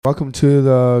Welcome to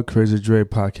the Crazy Dre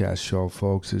podcast show,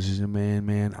 folks. This is your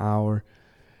man hour,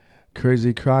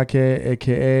 Crazy Crockett,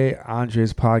 aka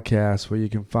Andre's podcast, where you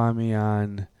can find me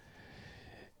on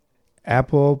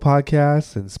Apple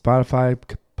Podcasts and Spotify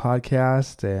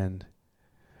Podcast and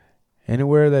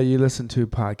anywhere that you listen to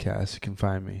podcasts, you can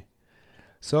find me.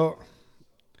 So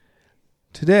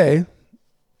today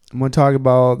I'm going to talk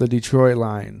about the Detroit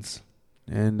Lions,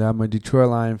 and I'm a Detroit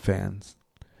Lion fan.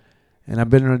 And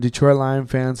I've been a Detroit Lion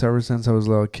fan ever since I was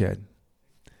a little kid.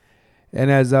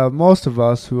 And as most of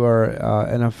us who are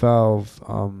NFL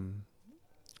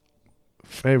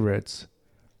favorites,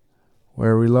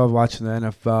 where we love watching the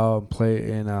NFL and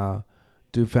play and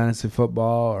do fantasy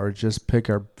football or just pick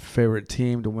our favorite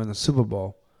team to win the Super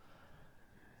Bowl.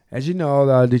 As you know,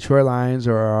 the Detroit Lions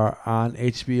are on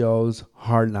HBO's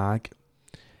Hard Knock.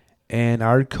 And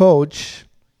our coach,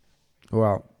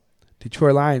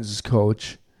 Detroit Lions'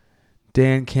 coach,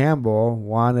 Dan Campbell,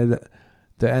 wanted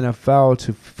the NFL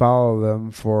to follow them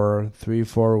for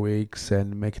 3-4 weeks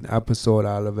and make an episode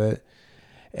out of it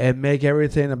and make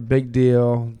everything a big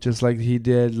deal, just like he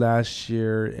did last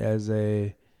year as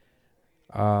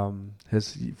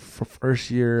his first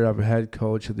year of head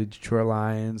coach of the Detroit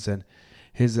Lions, and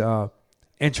his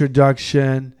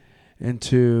introduction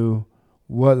into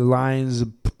what the Lions'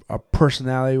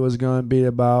 personality was going to be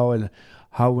about, and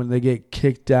how when they get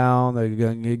kicked down, they're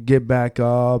going to get back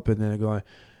up, and then they're going,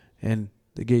 and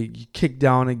they get kicked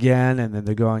down again, and then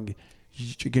they're going,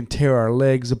 you can tear our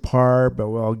legs apart, but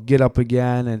we'll get up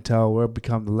again until we'll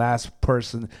become the last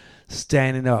person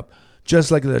standing up.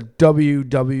 Just like the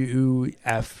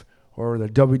WWF or the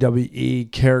WWE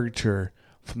character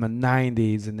from the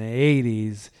 90s and the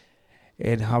 80s,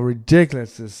 and how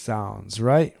ridiculous this sounds,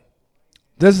 right?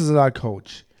 This is our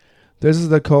coach. This is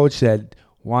the coach that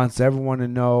wants everyone to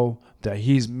know that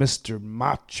he's Mr.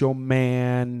 Macho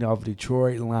Man of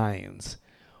Detroit Lions.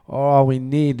 All we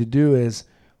need to do is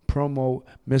promote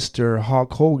Mr.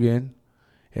 Hulk Hogan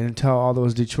and tell all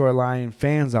those Detroit Lion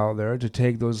fans out there to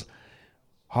take those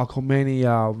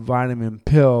Hulkamania vitamin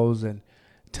pills and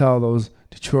tell those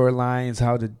Detroit Lions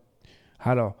how to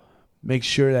make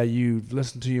sure that you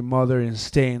listen to your mother and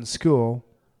stay in school.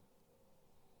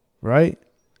 Right?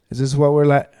 Is this what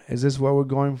we're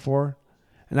going for?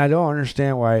 And I don't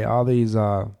understand why all these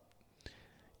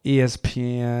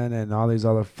ESPN and all these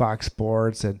other Fox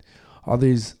Sports and all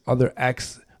these other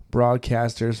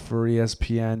ex-broadcasters for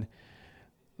ESPN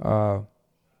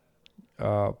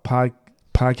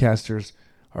podcasters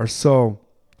are so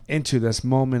into this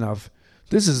moment of,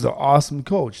 this is the awesome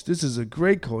coach. This is a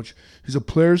great coach. He's a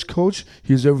player's coach.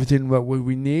 He's everything what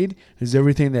we need. He's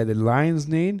everything that the Lions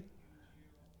need.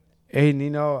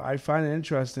 And, I find it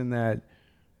interesting that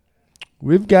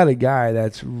we've got a guy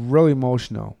that's really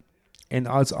emotional, and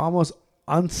it's almost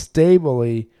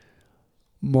unstably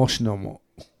emotional.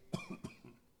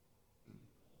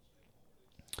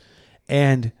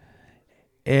 And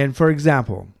for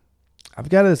example, I've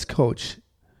got this coach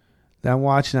that I'm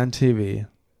watching on TV,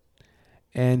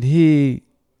 and he,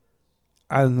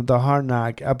 on the Hard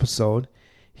Knock episode,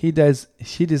 he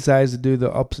decides to do the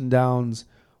ups and downs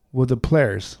with the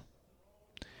players.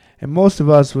 And most of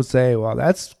us would say, well,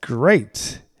 that's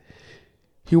great.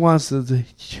 He wants to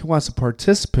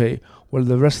participate with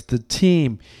the rest of the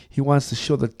team. He wants to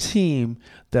show the team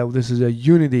that this is a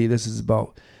unity. This is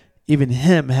about even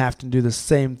him having to do the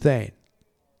same thing.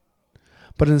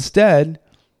 But instead,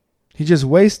 he just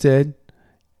wasted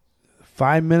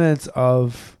 5 minutes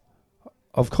of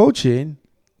coaching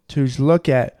to look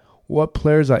at what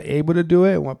players are able to do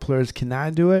it and what players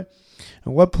cannot do it,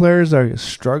 and what players are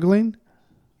struggling,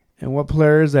 and what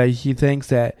players that he thinks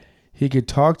that he could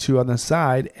talk to on the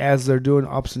side as they're doing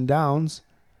ups and downs,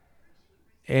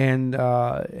 and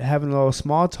having a little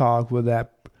small talk with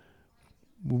that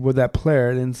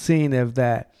player, and seeing if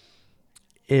that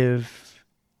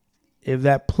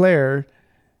player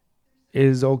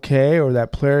is okay, or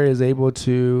that player is able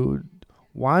to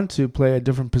want to play a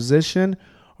different position,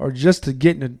 or just to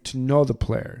get to know the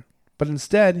player. But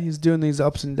instead, he's doing these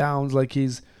ups and downs like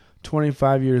he's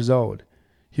 25 years old.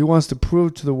 He wants to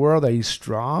prove to the world that he's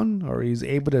strong, or he's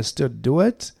able to still do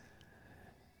it.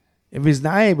 If he's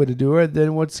not able to do it,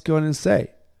 then what's going to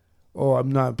say? Oh,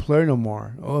 I'm not a player no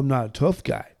more. Oh, I'm not a tough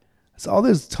guy. It's all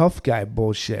this tough guy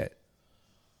bullshit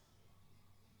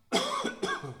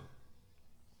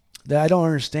that I don't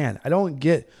understand. I don't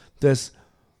get this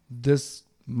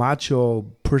macho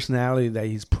personality that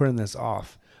he's putting this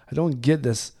off. I don't get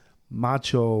this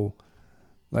macho,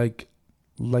 like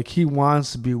he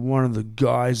wants to be one of the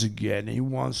guys again. He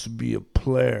wants to be a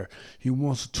player. He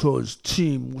wants to tell his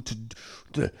team what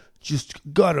to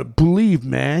just gotta believe,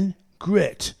 man.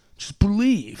 grit. Just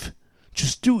believe.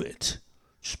 Just do it.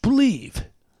 Just believe.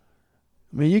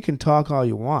 I mean, you can talk all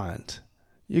you want.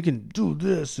 You can do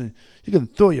this, and you can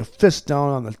throw your fist down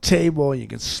on the table, and you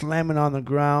can slam it on the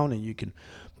ground, and you can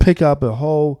pick up a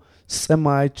whole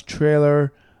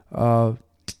semi-trailer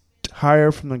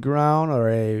tire from the ground, or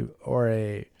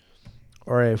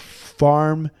a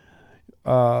farm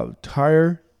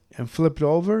tire, and flip it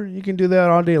over. You can do that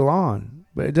all day long,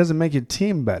 but it doesn't make your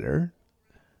team better.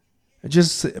 It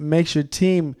just makes your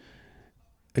team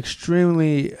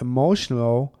extremely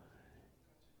emotional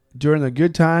during the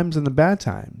good times and the bad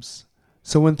times.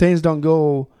 So when things don't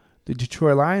go the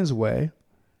Detroit Lions way,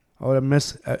 or a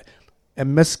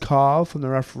missed call from the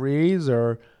referees,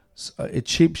 or a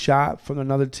cheap shot from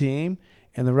another team,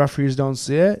 and the referees don't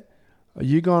see it, are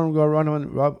you going to go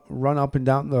run up and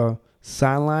down the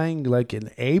sideline like an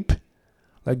ape,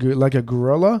 like a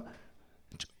gorilla,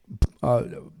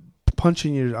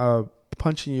 punching your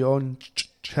own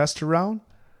chest around?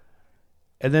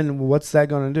 And then what's that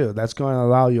going to do? That's going to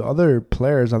allow you other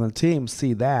players on the team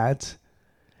see that,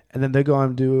 and then they're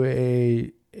going to do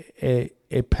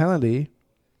a penalty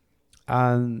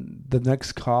on the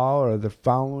next call or the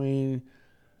following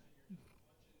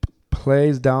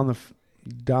plays down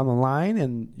the line,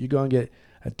 and you're going to get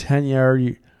a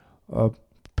 10-yard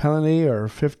penalty or a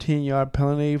 15-yard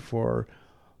penalty for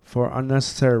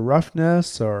unnecessary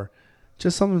roughness or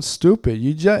just something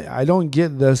stupid. I don't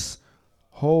get this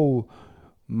whole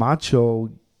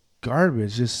macho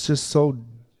garbage. It's just so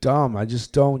dumb. I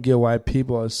just don't get why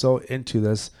people are so into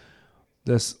this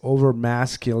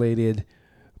over-masculated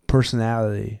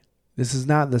personality. This is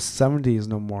not the 70s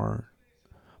no more.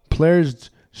 Players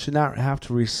should not have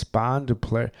to respond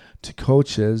to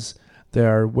coaches that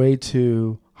are way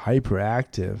too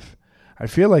hyperactive. I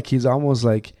feel like he's almost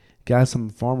like got some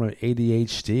form of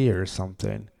ADHD or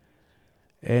something.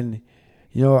 And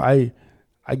I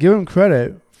give him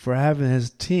credit for having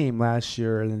his team last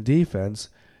year in the defense.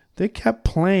 They kept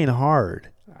playing hard.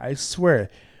 I swear,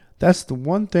 that's the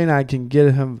one thing I can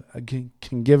give him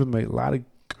a lot of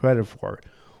credit for.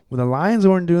 When the Lions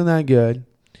weren't doing that good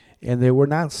and they were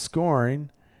not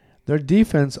scoring, their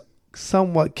defense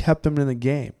somewhat kept them in the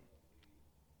game.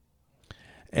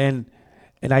 And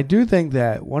I do think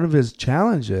that one of his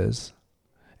challenges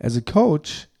as a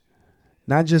coach,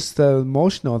 not just the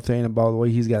emotional thing about the way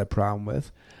he's got a problem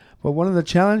with, but one of the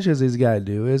challenges he's got to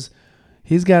do is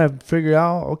he's got to figure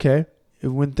out, okay,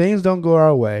 when things don't go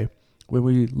our way, when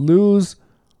we lose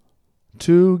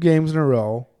 2 games in a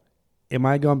row, am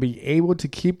I going to be able to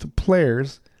keep the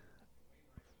players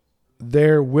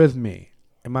there with me?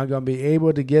 Am I going to be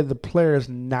able to get the players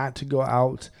not to go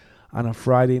out on a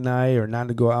Friday night or not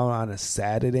to go out on a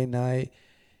Saturday night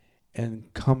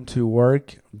and come to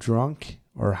work drunk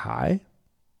or high?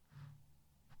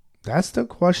 That's the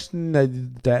question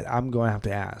that I'm going to have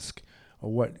to ask,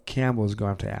 or what Campbell is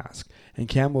going to have to ask. And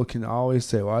Campbell can always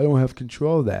say, well, I don't have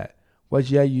control of that. Well,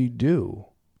 yeah, you do.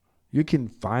 You can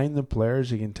find the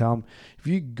players. You can tell them, if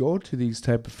you go to these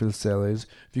type of facilities,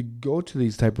 if you go to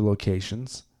these type of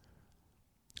locations,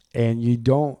 and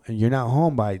you're not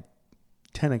home by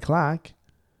 10 o'clock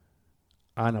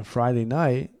on a Friday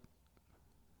night,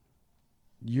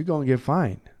 you're going to get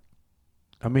fined.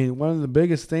 I mean, one of the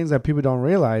biggest things that people don't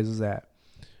realize is that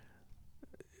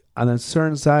on a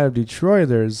certain side of Detroit,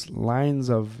 there's lines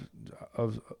of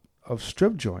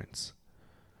strip joints.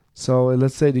 So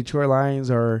let's say Detroit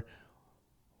Lions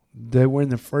they win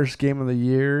the first game of the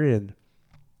year and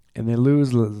they lose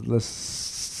the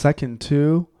second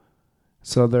 2,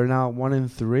 so they're now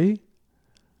 1-3.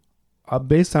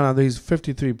 Based on these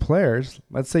 53 players,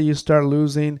 let's say you start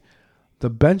losing the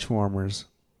bench warmers.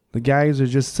 The guys are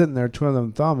just sitting there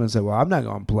twiddling thumb and say, well, I'm not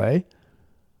going to play.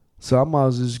 So I might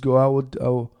as well just go out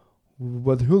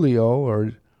with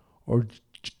Julio or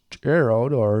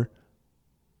Gerald or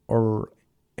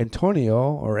Antonio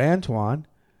or Antoine.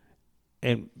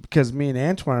 And because me and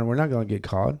Antoine, we're not going to get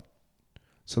caught.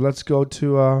 So let's go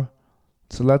to a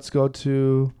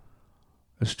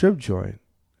strip joint.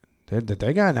 They're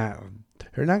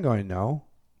not going to know.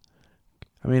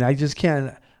 I mean, I just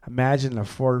can't imagine a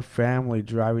Ford family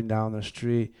driving down the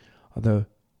street of the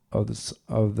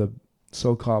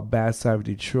so-called bad side of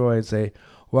Detroit and say,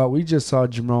 well, we just saw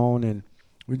Jerome and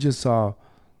we just saw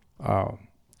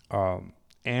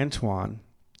Antoine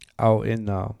out in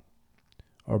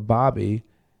or Bobby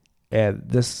at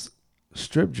this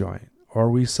strip joint, or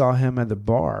we saw him at the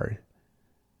bar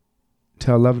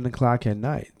till 11 o'clock at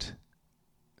night.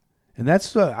 And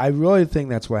I really think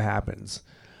that's what happens.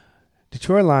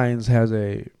 Detroit Lions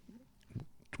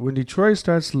when Detroit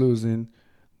starts losing,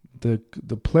 the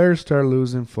players start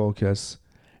losing focus,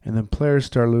 and then players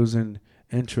start losing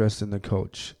interest in the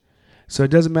coach. So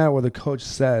it doesn't matter what the coach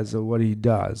says or what he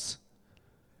does.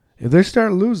 If they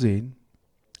start losing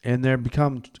and they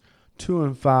become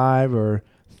 2-5 or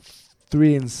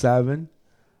 3-7,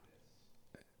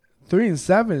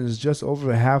 3-7 is just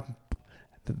over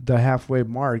the halfway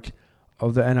mark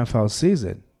of the NFL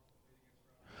season.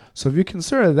 So if you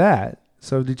consider that,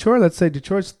 so Detroit, let's say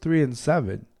Detroit's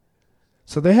 3-7,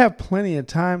 so they have plenty of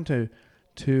time to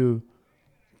at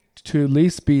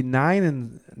least be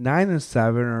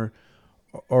 9-7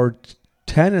 or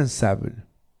 10-7.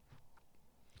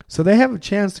 So they have a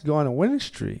chance to go on a winning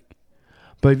streak.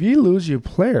 But if you lose your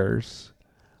players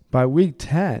by week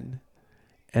 10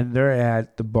 and they're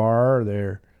at the bar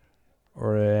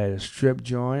or at a strip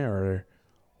joint or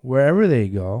wherever they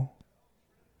go,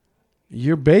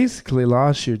 you're basically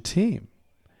lost your team.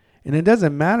 And it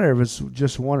doesn't matter if it's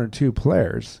just one or two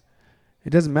players.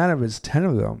 It doesn't matter if it's 10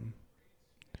 of them.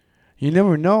 You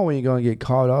never know when you're going to get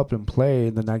caught up and play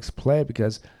in the next play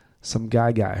because some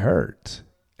guy got hurt.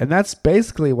 And that's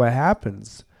basically what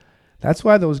happens. That's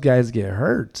why those guys get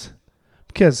hurt.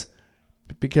 Because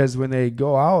when they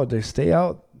go out, they stay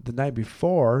out the night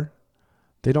before.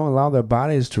 They don't allow their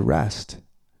bodies to rest.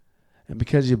 And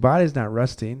because your body's not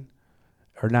resting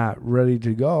or not ready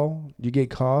to go, you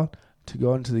get called to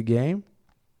go into the game.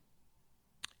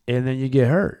 And then you get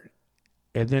hurt.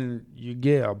 And then you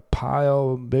get a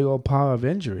big old pile of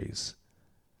injuries.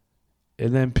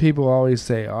 And then people always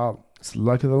say, oh, it's the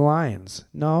luck of the Lions.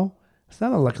 No, it's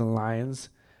not the luck of the Lions.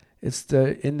 It's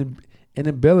the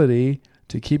inability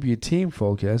to keep your team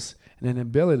focused and an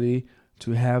ability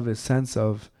to have a sense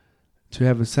of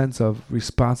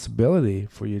responsibility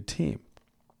for your team.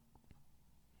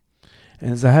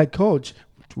 And as a head coach,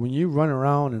 when you run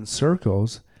around in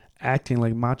circles acting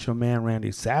like Macho Man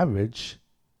Randy Savage,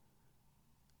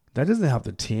 that doesn't help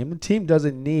the team. The team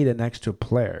doesn't need an extra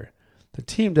player. The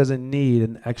team doesn't need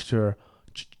an extra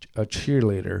a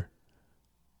cheerleader.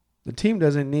 The team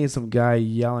doesn't need some guy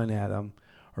yelling at them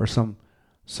or some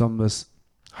this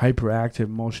hyperactive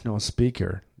emotional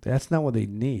speaker. That's not what they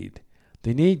need.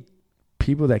 They need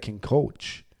people that can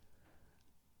coach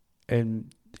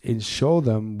and show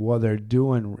them what they're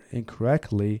doing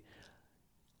incorrectly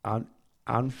on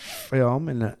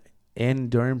film and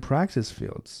during practice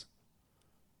fields.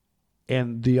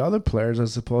 And the other players are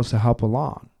supposed to help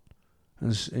along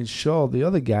and show the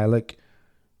other guy, like,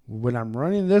 when I'm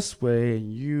running this way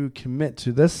and you commit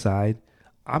to this side,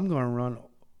 I'm going to run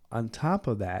on top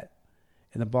of that,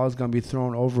 and the ball's going to be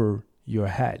thrown over your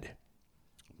head.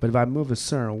 But if I move a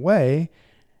certain way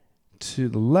to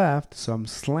the left, so I'm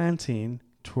slanting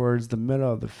towards the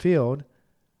middle of the field,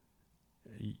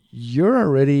 you're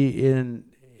already in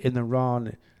the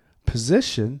wrong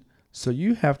position, so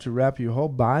you have to wrap your whole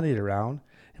body around.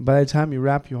 And by the time you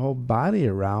wrap your whole body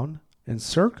around in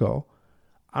circle,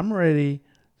 I'm already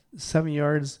 7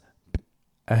 yards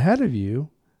ahead of you,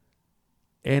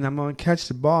 and I'm going to catch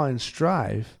the ball and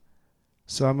strive.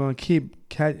 So I'm going to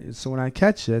so when I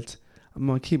catch it, I'm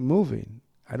going to keep moving.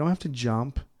 I don't have to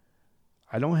jump.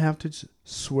 I don't have to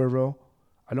swivel.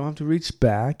 I don't have to reach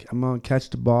back. I'm going to catch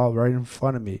the ball right in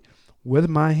front of me with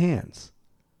my hands.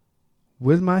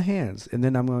 And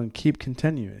then I'm going to keep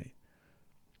continuing.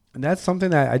 And that's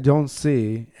something that I don't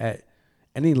see at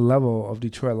any level of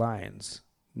Detroit Lions.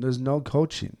 There's no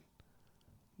coaching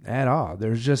at all.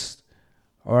 There's just,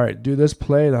 all right, do this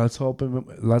play. Let's hope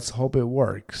it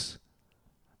works.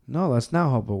 No, let's not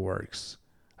hope it works.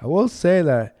 I will say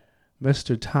that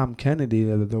Mr. Tom Kennedy,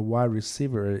 the wide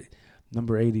receiver,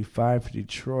 number 85 for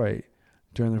Detroit,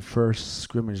 during the first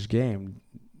scrimmage game,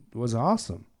 was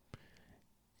awesome.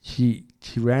 He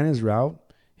ran his route.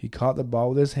 He caught the ball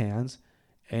with his hands,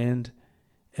 and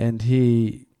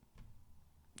he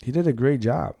did a great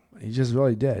job. He just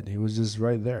really did. He was just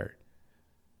right there.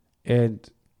 And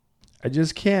I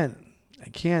can't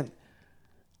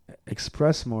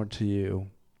express more to you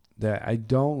that I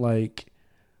don't like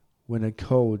when a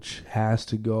coach has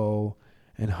to go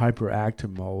in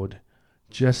hyperactive mode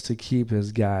just to keep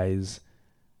his guys'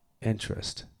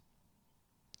 interest.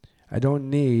 I don't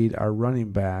need our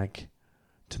running back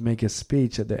to make a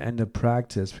speech at the end of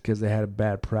practice because they had a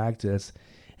bad practice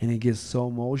and he gets so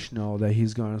emotional that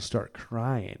he's going to start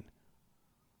crying.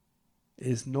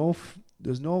 There's no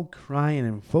crying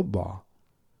in football.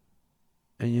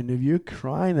 And if you're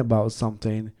crying about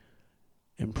something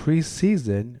in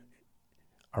preseason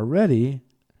already,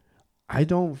 I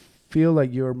don't feel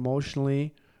like you're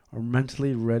emotionally or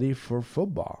mentally ready for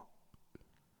football.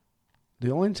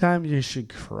 The only time you should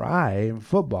cry in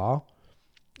football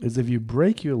is if you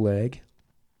break your leg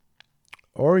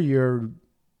or you're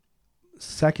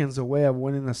seconds away of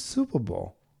winning a Super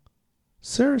Bowl.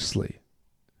 Seriously.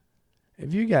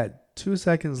 If you got 2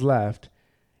 seconds left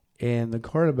and the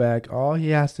quarterback, all he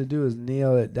has to do is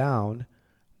kneel it down,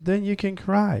 then you can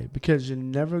cry because you're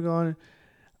never going to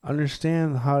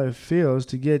understand how it feels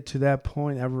to get to that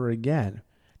point ever again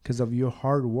because of your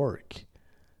hard work.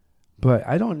 But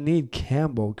I don't need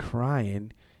Campbell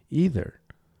crying either.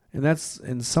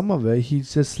 And some of it,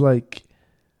 he's just like,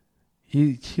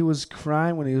 he was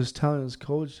crying when he was telling his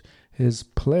coach, his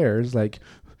players, like,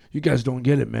 you guys don't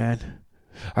get it, man.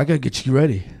 I got to get you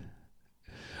ready.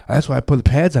 That's why I put the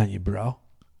pads on you, bro.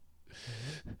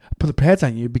 I put the pads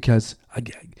on you because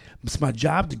it's my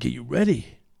job to get you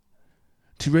ready.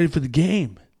 To ready for the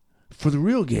game. For the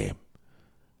real game.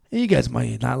 And you guys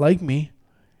might not like me.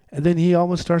 And then he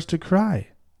almost starts to cry.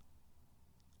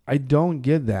 I don't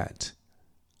get that.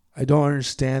 I don't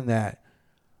understand that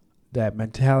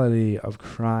mentality of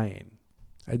crying.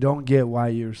 I don't get why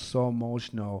you're so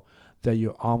emotional that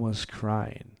you're almost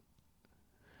crying.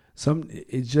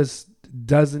 It just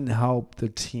doesn't help the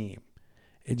team.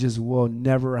 It just will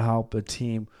never help the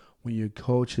team when your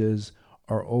coaches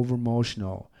are over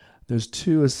emotional. There's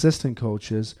 2 assistant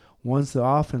coaches. One's the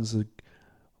offense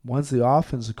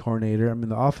coordinator,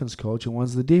 the offense coach, and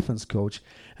one's the defense coach.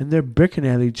 And they're bickering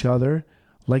at each other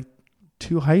like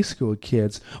 2 high school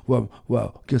kids.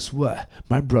 Well, guess what?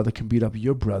 My brother can beat up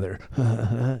your brother.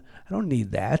 I don't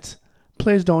need that.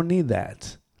 Players don't need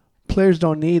that. Players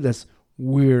don't need this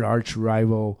weird arch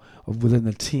rival within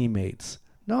the teammates.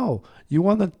 No, you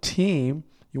want the team,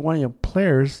 you want your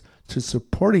players to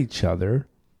support each other,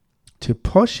 to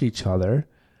push each other,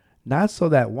 not so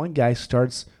that one guy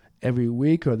starts every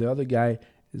week or the other guy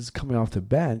is coming off the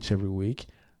bench every week.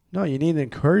 No, you need to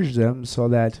encourage them so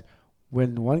that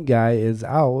when one guy is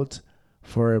out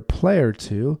for a play or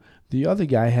two, the other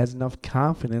guy has enough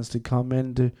confidence to come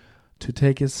in to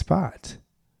take his spot.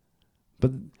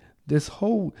 But this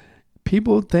whole,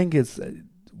 people think it's,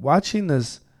 watching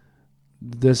this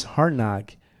Hard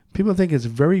Knock, people think it's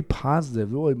very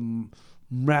positive, really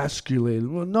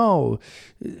masculine. Well, no,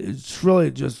 it's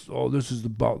really just, this is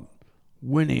about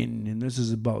winning and this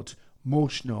is about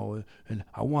emotional and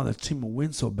I want the team to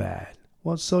win so bad.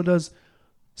 Well, so does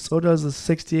the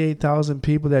 68,000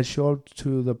 people that show up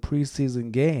to the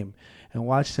preseason game and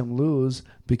watch them lose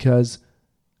because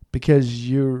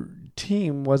your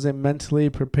team wasn't mentally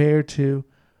prepared to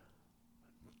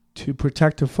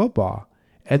protect the football.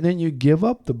 And then you give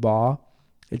up the ball,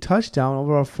 a touchdown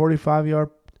over a 45-yard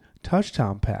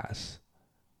touchdown pass.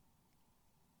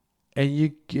 And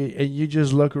you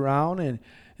just look around and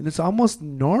it's almost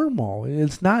normal.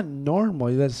 It's not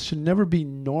normal. That should never be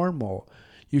normal.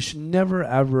 You should never,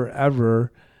 ever,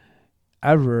 ever,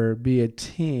 ever be a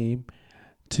team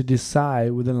to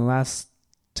decide within the last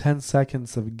 10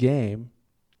 seconds of a game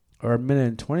or a minute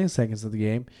and 20 seconds of the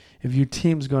game if your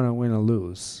team's going to win or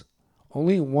lose.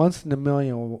 Only once in a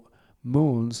million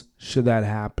moons should that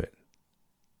happen.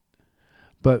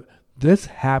 But this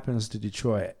happens to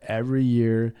Detroit every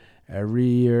year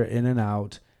in and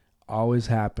out. Always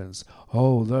happens.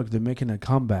 Oh, look, they're making a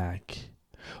comeback.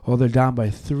 Oh, they're down by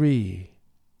 3.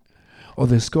 Oh,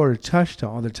 they scored a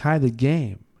touchdown. Oh, they tied the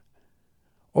game.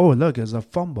 Oh, look, it's a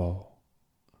fumble.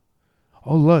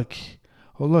 Oh, look,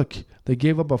 they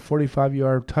gave up a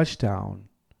 45-yard touchdown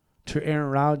to Aaron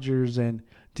Rodgers and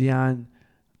Deontay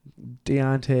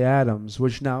Adams,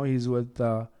 which now he's with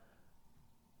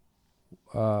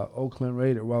Oakland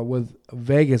Raiders. Well, with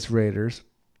Vegas Raiders.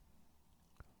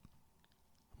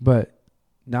 But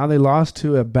now they lost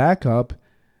to a backup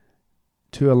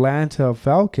to Atlanta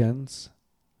Falcons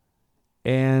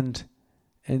and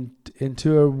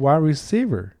to a wide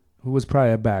receiver who was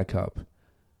probably a backup.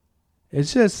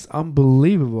 It's just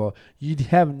unbelievable. You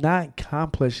have not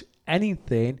accomplished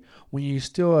anything when you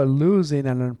still are losing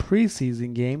in a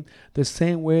preseason game the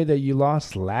same way that you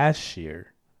lost last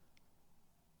year.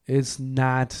 It's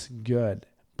not good.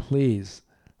 Please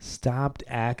stop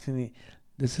acting.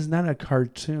 This is not a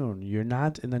cartoon. You're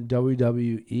not in the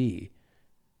WWE.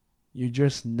 You're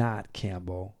just not,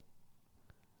 Campbell.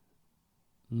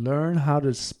 Learn how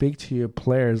to speak to your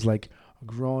players like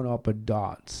grown-up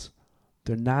adults.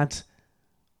 They're not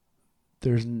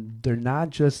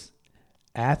just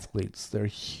athletes. They're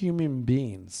human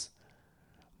beings.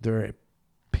 They're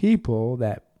people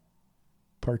that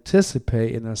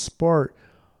participate in a sport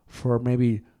for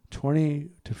maybe 20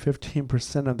 to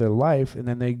 15% of their life, and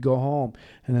then they go home,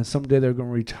 and then someday they're going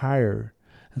to retire,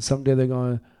 and someday they're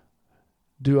going to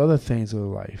do other things with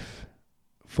life.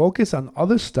 Focus on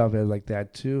other stuff like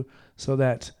that too, so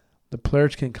that the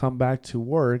players can come back to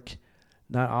work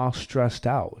not all stressed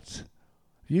out.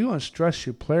 If you're going to stress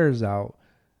your players out,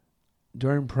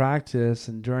 during practice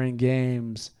and during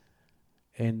games,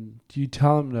 and you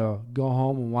tell them to go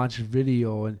home and watch a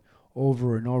video and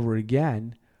over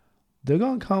again, they're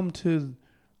going to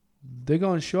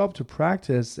show up to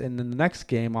practice and in the next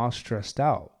game all stressed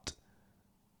out.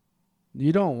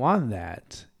 You don't want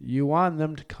that. You want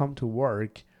them to come to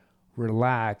work,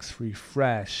 relax,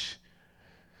 refresh.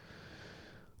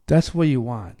 That's what you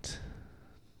want.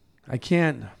 I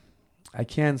can't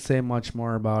say much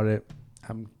more about it.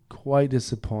 I'm quite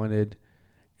disappointed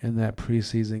in that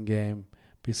preseason game.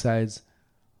 Besides,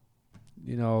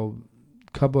 a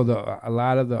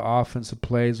lot of the offensive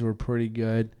plays were pretty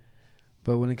good,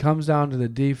 but when it comes down to the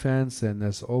defense and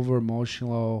this over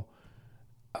emotional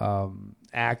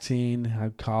acting, I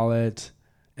call it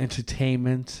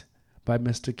entertainment by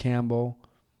Mr. Campbell.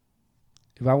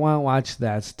 If I want to watch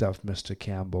that stuff, Mr.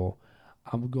 Campbell,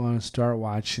 I'm going to start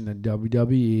watching the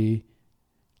WWE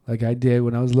like I did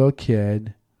when I was a little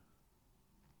kid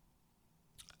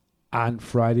on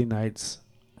Friday nights,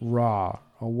 Raw,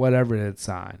 or whatever it's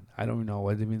on. I don't know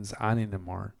what it means on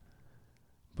anymore.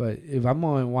 But if I'm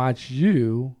going to watch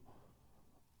you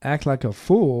act like a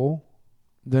fool,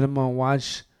 then I'm going to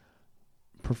watch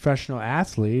professional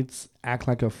athletes act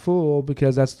like a fool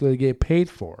because that's what they get paid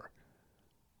for.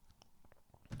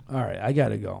 All right, I got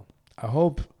to go. I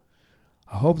hope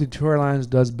the Detroit Lions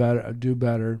do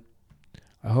better.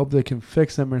 I hope they can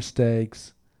fix their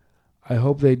mistakes. I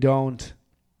hope they don't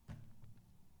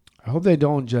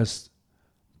just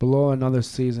blow another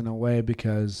season away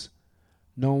because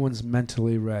no one's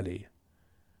mentally ready.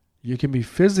 You can be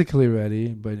physically ready,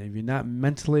 but if you're not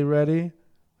mentally ready,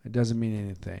 it doesn't mean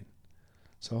anything.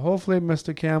 So hopefully,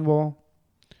 Mr. Campbell,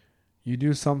 you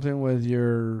do something with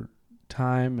your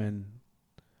time and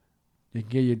you can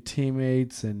get your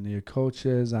teammates and your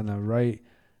coaches on the right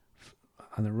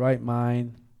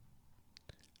mind.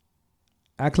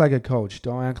 Act like a coach.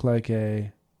 Don't act like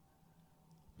a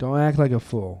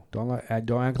fool. Don't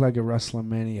act like a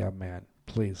WrestleMania man.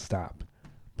 Please stop.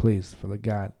 Please, for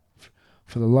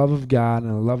the love of God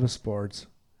and the love of sports,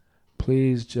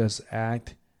 please just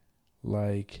act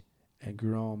like a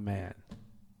grown man.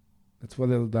 That's what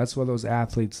those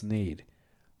athletes need.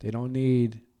 They don't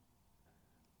need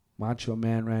Macho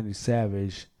Man Randy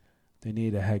Savage. They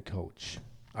need a head coach.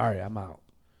 All right, I'm out.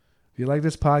 If you like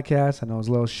this podcast, I know it's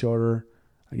a little shorter.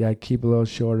 I got to keep it a little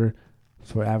shorter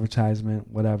for advertisement,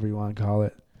 whatever you want to call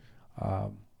it.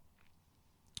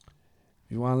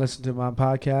 If you want to listen to my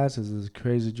podcast, this is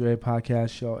Crazy Dre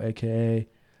Podcast Show, a.k.a.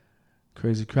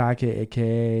 Crazy Crockett,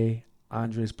 a.k.a.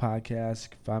 Andre's Podcast. You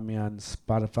can find me on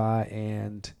Spotify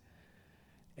and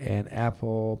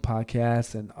Apple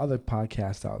Podcasts and other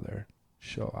podcasts out there.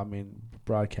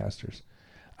 Broadcasters.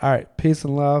 All right, peace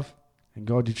and love, and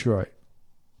go Detroit.